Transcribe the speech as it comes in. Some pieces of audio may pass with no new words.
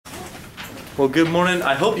Well, good morning.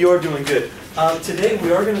 I hope you are doing good. Today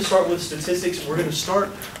we are going to start with statistics. We're going to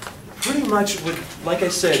start pretty much with, like I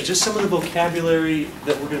said, just some of the vocabulary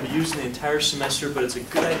that we're going to be using the entire semester, but it's a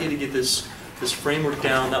good idea to get this framework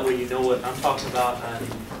down. That way you know what I'm talking about and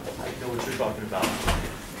I know what you're talking about.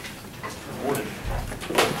 Good morning.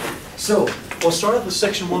 So, we'll start off with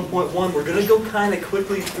section 1.1. We're going to go kind of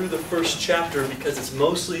quickly through the first chapter because it's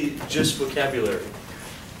mostly just vocabulary.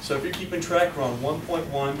 So if you're keeping track, we're on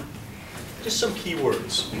 1.1. Just some key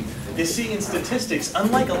words. You see, in statistics,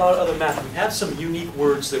 unlike a lot of other math, we have some unique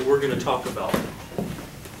words that we're going to talk about.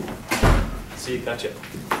 See, gotcha.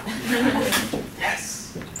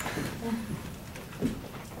 Yes!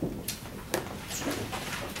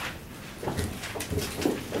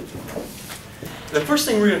 The first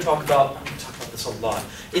thing we're going to talk about, I'm going to talk about this a lot,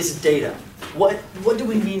 is data. What do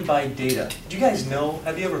we mean by data? Do you guys know?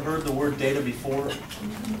 Have you ever heard the word data before?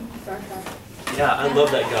 Yeah, I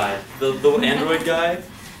love that guy. The little Android guy.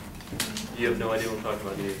 You have no idea what I'm talking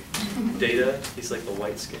about, do you? Data, he's like the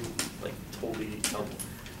white skin, like totally helpful.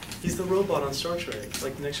 He's the robot on Star Trek,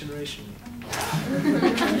 like the Next Generation.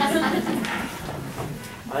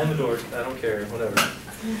 I am a dork, I don't care, whatever.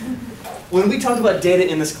 When we talk about data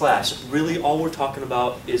in this class, really all we're talking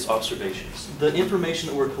about is observations. The information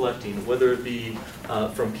that we're collecting, whether it be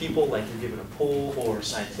from people, like you're given a poll, or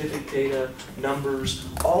scientific data, numbers,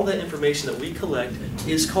 all that information that we collect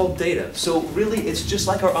is called data. So really, it's just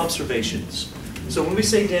like our observations. So when we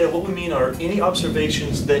say data, what we mean are any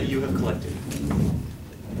observations that you have collected.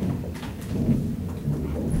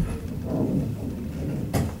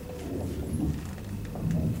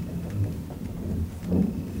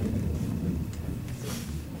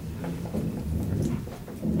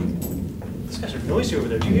 Noisy over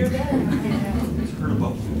there. Do you hear that?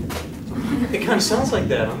 It kind of sounds like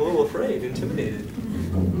that. I'm a little afraid, intimidated.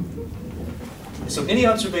 So any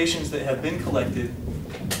observations that have been collected,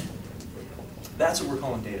 that's what we're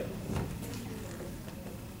calling data.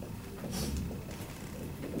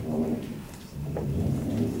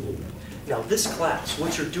 Now this class,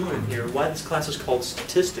 what you're doing here, why this class is called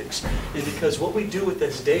statistics, is because what we do with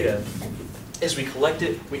this data is we collect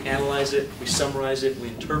it, we analyze it, we summarize it, we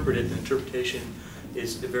interpret it. The interpretation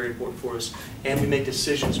is very important for us, and we make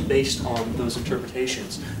decisions based on those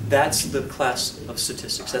interpretations. That's the class of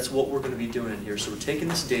statistics. That's what we're going to be doing in here. So we're taking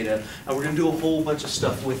this data, and we're going to do a whole bunch of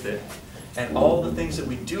stuff with it, and all the things that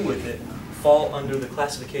we do with it fall under the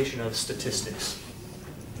classification of statistics.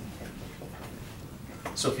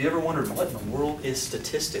 So if you ever wondered what in the world is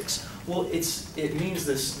statistics, well, it means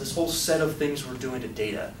this whole set of things we're doing to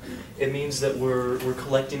data. It means that we're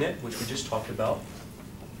collecting it, which we just talked about.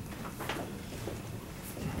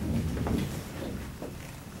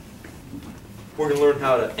 We're going to learn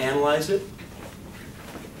how to analyze it.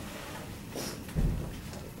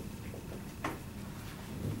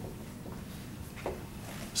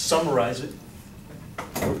 Summarize it.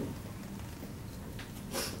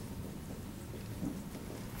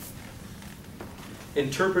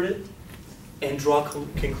 Interpret it, and draw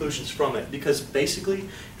conclusions from it. Because basically,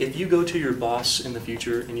 if you go to your boss in the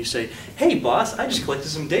future and you say, "Hey boss, I just collected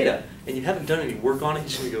some data," and you haven't done any work on it,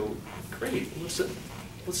 he's going to go, "Great, what's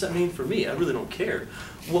that mean for me? I really don't care."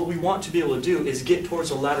 What we want to be able to do is get towards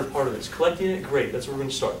the latter part of this. Collecting it, great, that's where we're going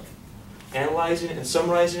to start. Analyzing it and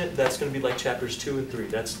summarizing it, that's going to be like chapters 2 and 3.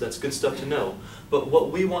 That's good stuff to know. But what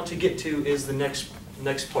we want to get to is the next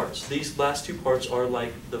parts. These last two parts are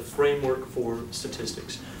like the framework for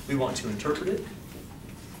statistics. We want to interpret it.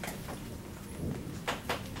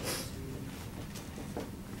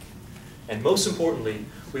 And most importantly,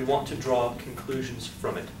 we want to draw conclusions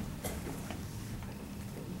from it.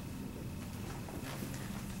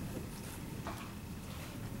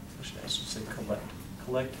 I should say collect.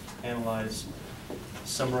 Collect, analyze,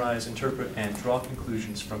 summarize, interpret, and draw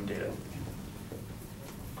conclusions from data.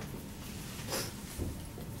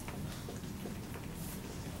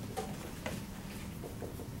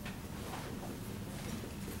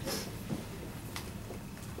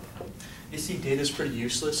 You see, data is pretty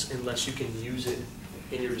useless unless you can use it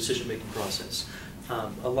in your decision-making process.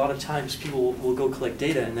 A lot of times people will go collect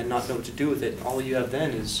data and then not know what to do with it. All you have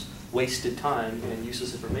then is wasted time and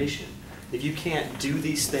useless information. If you can't do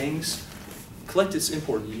these things, collect it's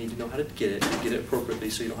important. You need to know how to get it appropriately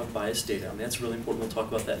so you don't have biased data. I mean, that's really important. We'll talk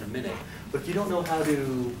about that in a minute. But if you don't know how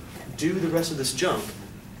to do the rest of this junk,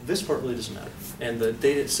 this part really doesn't matter. And the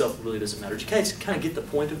data itself really doesn't matter. Do you guys kind of get the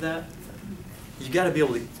point of that? You got to be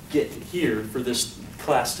able to get here for this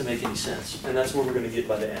class to make any sense. And that's where we're going to get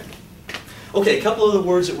by the end. Okay, a couple of the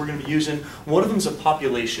words that we're going to be using. One of them is a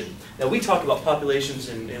population. Now we talk about populations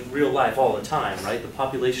in real life all the time, right? The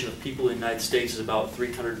population of people in the United States is about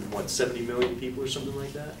 370 million people or something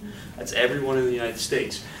like that. That's everyone in the United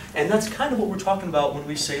States. And that's kind of what we're talking about when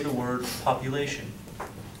we say the word population.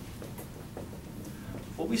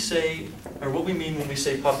 What we say, or what we mean when we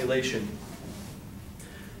say population,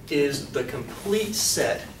 is the complete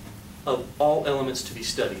set of all elements to be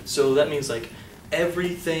studied. So that means like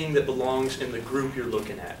everything that belongs in the group you're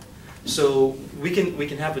looking at. So we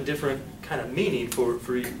can have a different kind of meaning for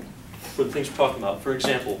the things we're talking about. For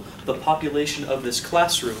example, the population of this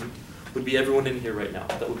classroom would be everyone in here right now.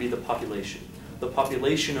 That would be the population. The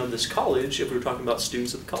population of this college, if we were talking about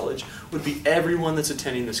students at the college, would be everyone that's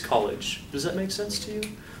attending this college. Does that make sense to you?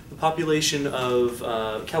 The population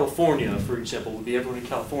of California, for example, would be everyone in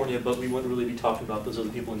California, but we wouldn't really be talking about those other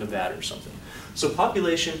people in Nevada or something. So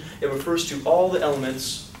population, it refers to all the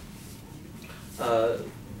elements, the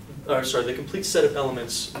complete set of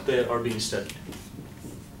elements that are being studied.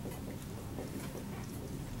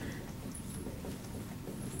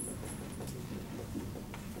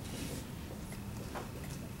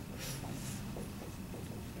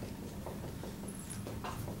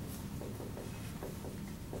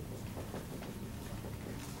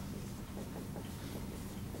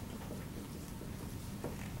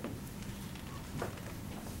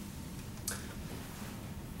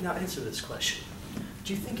 Now answer this question.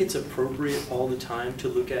 Do you think it's appropriate all the time to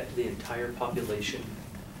look at the entire population?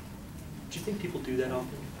 Do you think people do that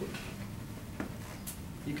often?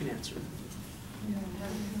 You can answer.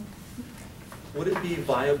 Would it be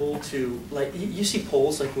viable to, like, you see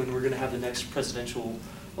polls like when we're going to have the next presidential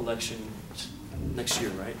election next year,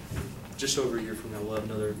 right? Just over a year from now we'll have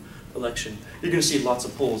another election. You're going to see lots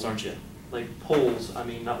of polls, aren't you? Like polls, I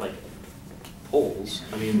mean, not like polls.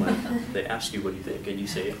 I mean, like, they ask you what do you think, and you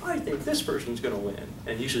say, I think this person's going to win.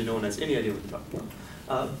 And usually no one has any idea what they're talking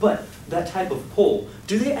about. But that type of poll,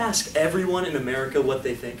 do they ask everyone in America what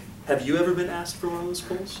they think? Have you ever been asked for one of those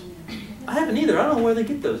polls? I haven't either. I don't know where they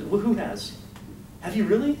get those. Well, who has? Have you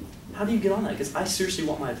really? How do you get on that? Because I seriously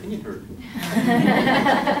want my opinion heard.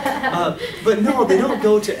 But no, they don't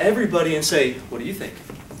go to everybody and say, what do you think?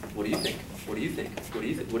 What do you think? What do you think? What do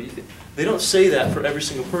you think? What do you think? They don't say that for every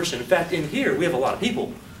single person. In fact, in here, we have a lot of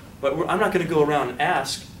people. But I'm not going to go around and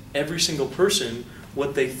ask every single person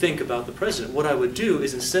what they think about the president. What I would do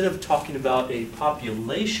is instead of talking about a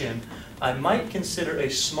population, I might consider a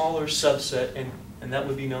smaller subset, and that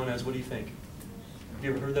would be known as, what do you think? Have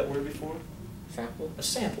you ever heard that word before? Sample? A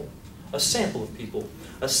sample. A sample of people.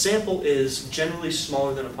 A sample is generally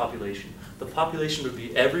smaller than a population. The population would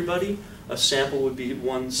be everybody. A sample would be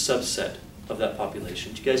one subset of that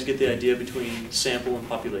population. Do you guys get the idea between sample and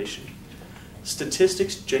population?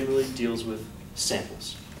 Statistics generally deals with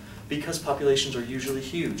samples because populations are usually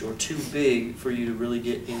huge or too big for you to really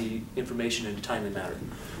get any information in a timely manner.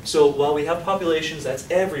 So while we have populations, that's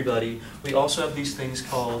everybody, we also have these things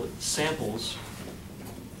called samples.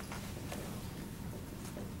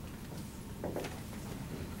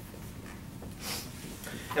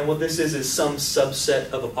 And what this is some subset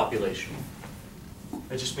of a population.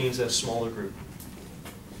 It just means a smaller group.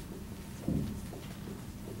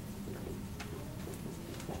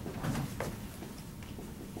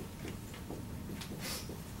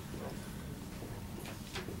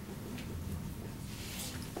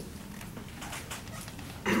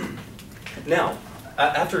 Now,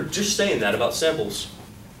 after just saying that about samples,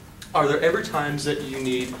 are there ever times that you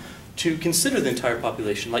need to consider the entire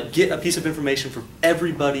population, like get a piece of information from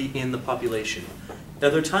everybody in the population? Now,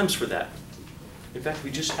 there are times for that. In fact,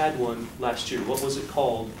 we just had one last year. What was it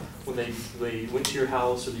called when they went to your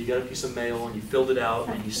house or you got a piece of mail and you filled it out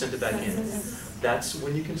and you sent it back in? That's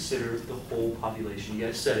when you consider the whole population. You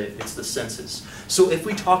guys said it, it's the census. So if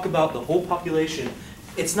we talk about the whole population,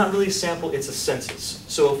 it's not really a sample, it's a census.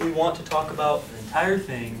 So if we want to talk about the entire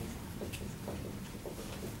thing,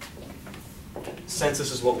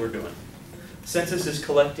 census is what we're doing. Census is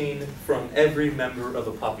collecting from every member of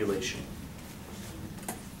a population.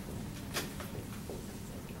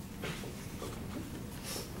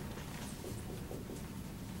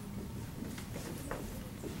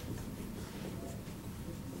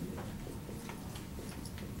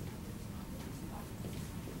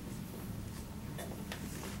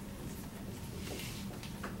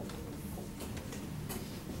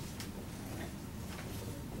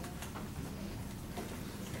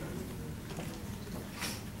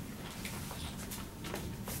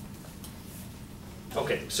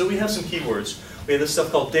 Okay, so we have some keywords. We have this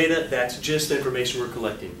stuff called data, that's just the information we're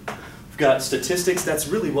collecting. We've got statistics, that's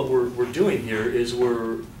really what we're doing here, is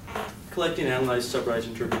we're collecting, analyzing,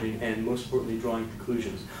 summarizing, interpreting, and most importantly, drawing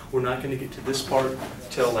conclusions. We're not going to get to this part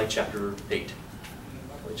till like chapter 8.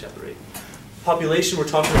 Population, we're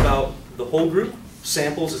talking about the whole group.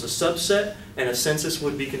 Samples is a subset, and a census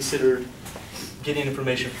would be considered getting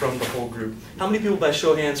information from the whole group. How many people, by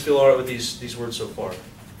show of hands, feel all right with these words so far?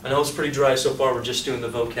 I know it's pretty dry so far. We're just doing the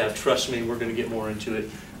vocab. Trust me, we're going to get more into it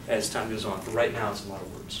as time goes on. But right now, it's a lot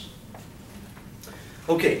of words.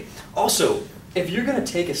 Okay, also, if you're going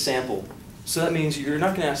to take a sample, so that means you're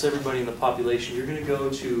not going to ask everybody in the population. You're going to go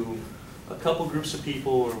to a couple groups of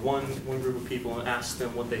people or one group of people and ask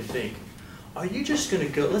them what they think. Are you just going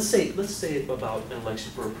to go, let's say about an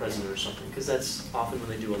election for a president or something, because that's often when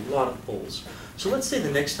they do a lot of polls. So let's say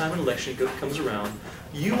the next time an election comes around,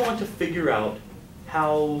 you want to figure out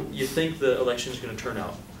how you think the election is going to turn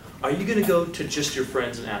out. Are you going to go to just your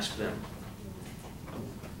friends and ask them?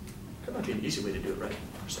 That might be an easy way to do it, right?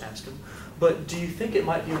 Just ask them. But do you think it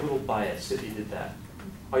might be a little biased if you did that?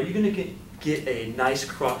 Are you going to get a nice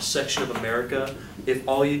cross-section of America if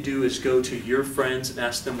all you do is go to your friends and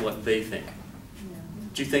ask them what they think?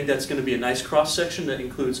 Do you think that's going to be a nice cross-section that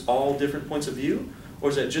includes all different points of view? Or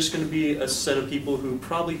is that just going to be a set of people who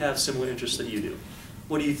probably have similar interests that you do?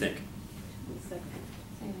 What do you think? Same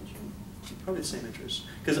interest. Probably the same interests.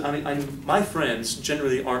 Because I mean, my friends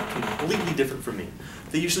generally aren't completely different from me.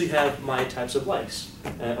 They usually have my types of likes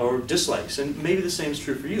or dislikes, and maybe the same is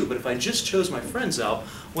true for you. But if I just chose my friends out,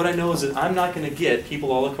 what I know is that I'm not going to get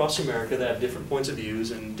people all across America that have different points of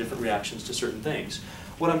views and different reactions to certain things.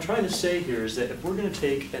 What I'm trying to say here is that if we're going to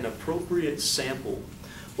take an appropriate sample,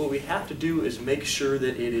 what we have to do is make sure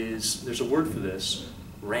that it is, there's a word for this,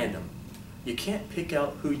 random. You can't pick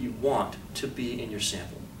out who you want to be in your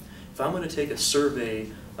sample. If I'm going to take a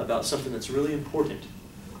survey about something that's really important,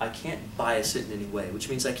 I can't bias it in any way, which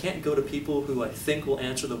means I can't go to people who I think will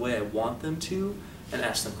answer the way I want them to and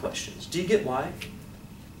ask them questions. Do you get why?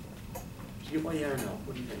 Do you get why, yeah or no?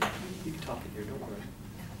 What do you think? You can talk in here, don't worry.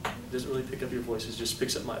 It doesn't really pick up your voice, it just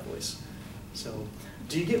picks up my voice. So,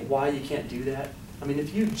 do you get why you can't do that? I mean,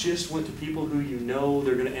 if you just went to people who you know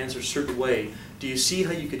they're going to answer a certain way, do you see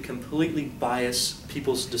how you could completely bias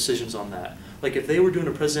people's decisions on that? Like if they were doing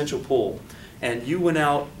a presidential poll and you went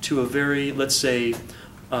out to a very, let's say,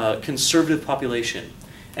 conservative population,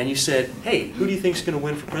 and you said, hey, who do you think is going to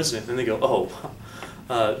win for president? And they go, oh,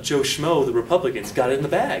 Joe Schmo, the Republican's got it in the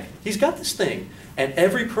bag. He's got this thing. And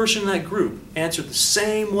every person in that group answered the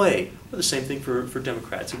same way, or the same thing for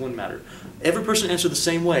Democrats, it wouldn't matter. Every person answered the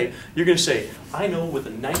same way. You're going to say, I know with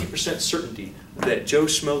a 90% certainty that Joe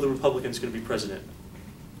Schmo, the Republican, is going to be president.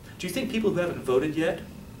 Do you think people who haven't voted yet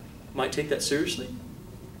might take that seriously?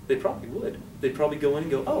 They probably would. They'd probably go in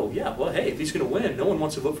and go, oh, yeah, well, hey, if he's going to win, no one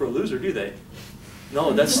wants to vote for a loser, do they?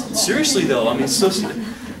 No, that's, seriously though, I mean, so,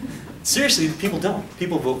 seriously, people don't.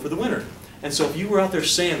 People vote for the winner. And so if you were out there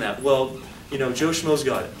saying that, well, you know, Joe Schmo's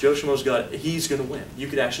got it. Joe Schmo's got it. He's going to win. You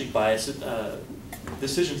could actually bias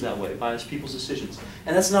decisions that way, bias people's decisions.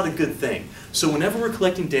 And that's not a good thing. So whenever we're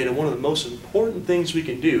collecting data, one of the most important things we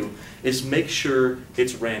can do is make sure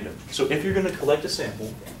it's random. So if you're going to collect a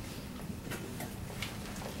sample,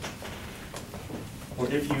 or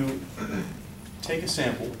if you take a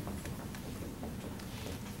sample,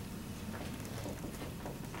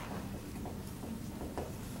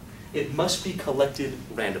 it must be collected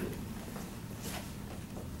randomly.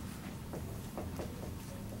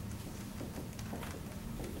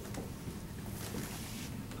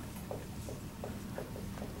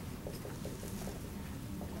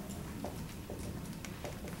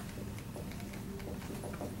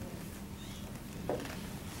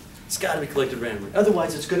 It's got to be collected randomly.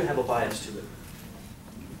 Otherwise, it's going to have a bias to it.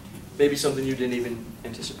 Maybe something you didn't even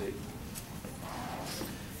anticipate.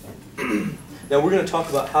 Now, we're going to talk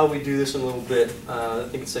about how we do this in a little bit. I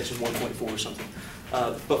think it's section 1.4 or something.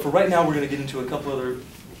 But for right now, we're going to get into a couple other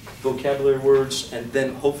vocabulary words, and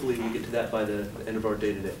then hopefully we'll get to that by the end of our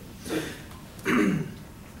day today.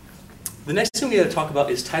 The next thing we got to talk about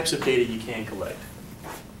is types of data you can collect.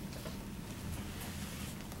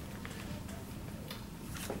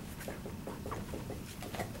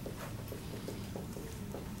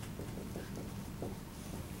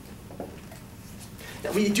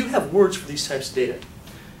 Now, we do have words for these types of data.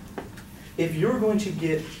 If you're going to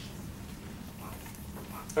get,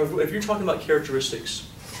 or if you're talking about characteristics,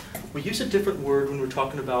 we use a different word when we're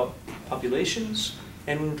talking about populations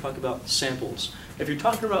and when we're talking about samples. If you're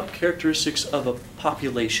talking about characteristics of a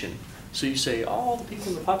population, so you say all the people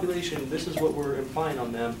in the population, this is what we're implying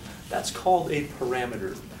on them, that's called a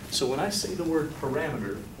parameter. So when I say the word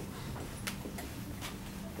parameter,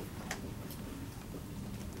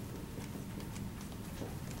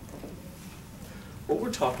 what we're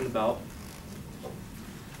talking about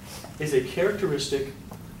is a characteristic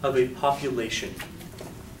of a population.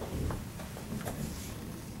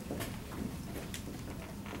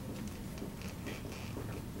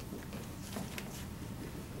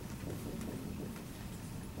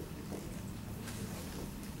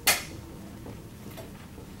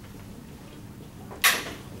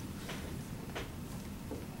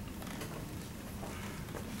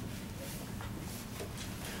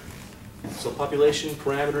 So population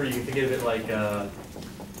parameter, you can think of it like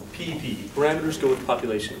PP. Parameters go with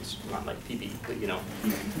populations, not like PP, but you know.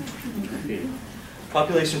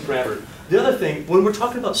 Population parameter. The other thing, when we're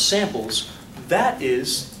talking about samples, that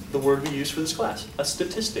is the word we use for this class, a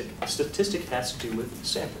statistic. A statistic has to do with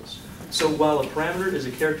samples. So while a parameter is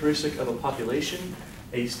a characteristic of a population,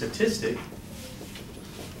 a statistic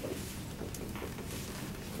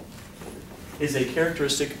is a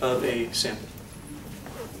characteristic of a sample.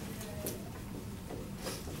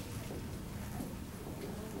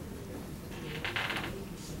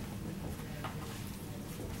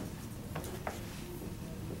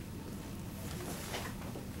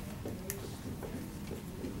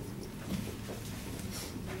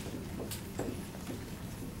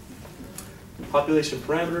 Population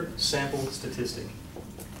parameter, sample, statistic.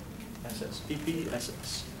 SS, PP,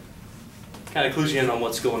 SS. Kind of clues you in on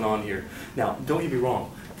what's going on here. Now, don't get me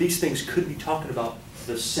wrong. These things could be talking about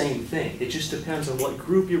the same thing. It just depends on what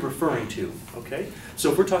group you're referring to, okay?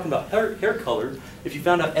 So if we're talking about hair color, if you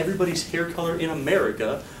found out everybody's hair color in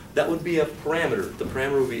America, that would be a parameter. The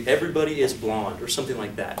parameter would be everybody is blonde or something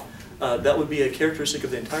like that. That would be a characteristic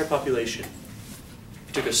of the entire population.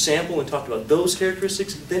 If you took a sample and talked about those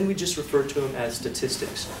characteristics, then we just refer to them as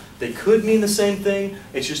statistics. They could mean the same thing,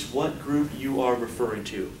 it's just what group you are referring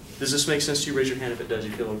to. Does this make sense to you? Raise your hand if it does.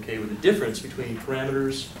 You feel okay with the difference between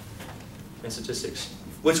parameters and statistics.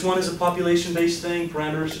 Which one is a population-based thing,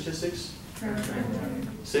 parameter or statistics?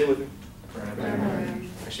 Parameter. Say it with me. Parameter.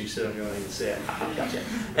 Actually, you said I'm going to say it. Gotcha.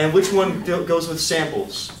 And which one goes with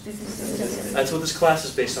samples? Statistics. That's what this class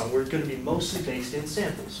is based on. We're going to be mostly based in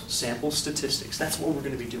samples. Sample statistics. That's what we're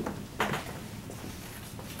going to be doing.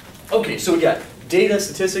 Okay, so we got data,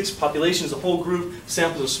 statistics, population is a whole group,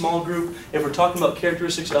 samples a small group. If we're talking about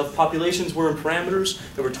characteristics of populations, we're in parameters.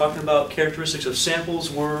 If we're talking about characteristics of samples,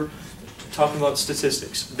 we're talking about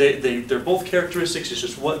statistics. They're both characteristics, it's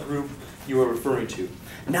just what group you are referring to.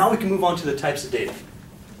 Now we can move on to the types of data.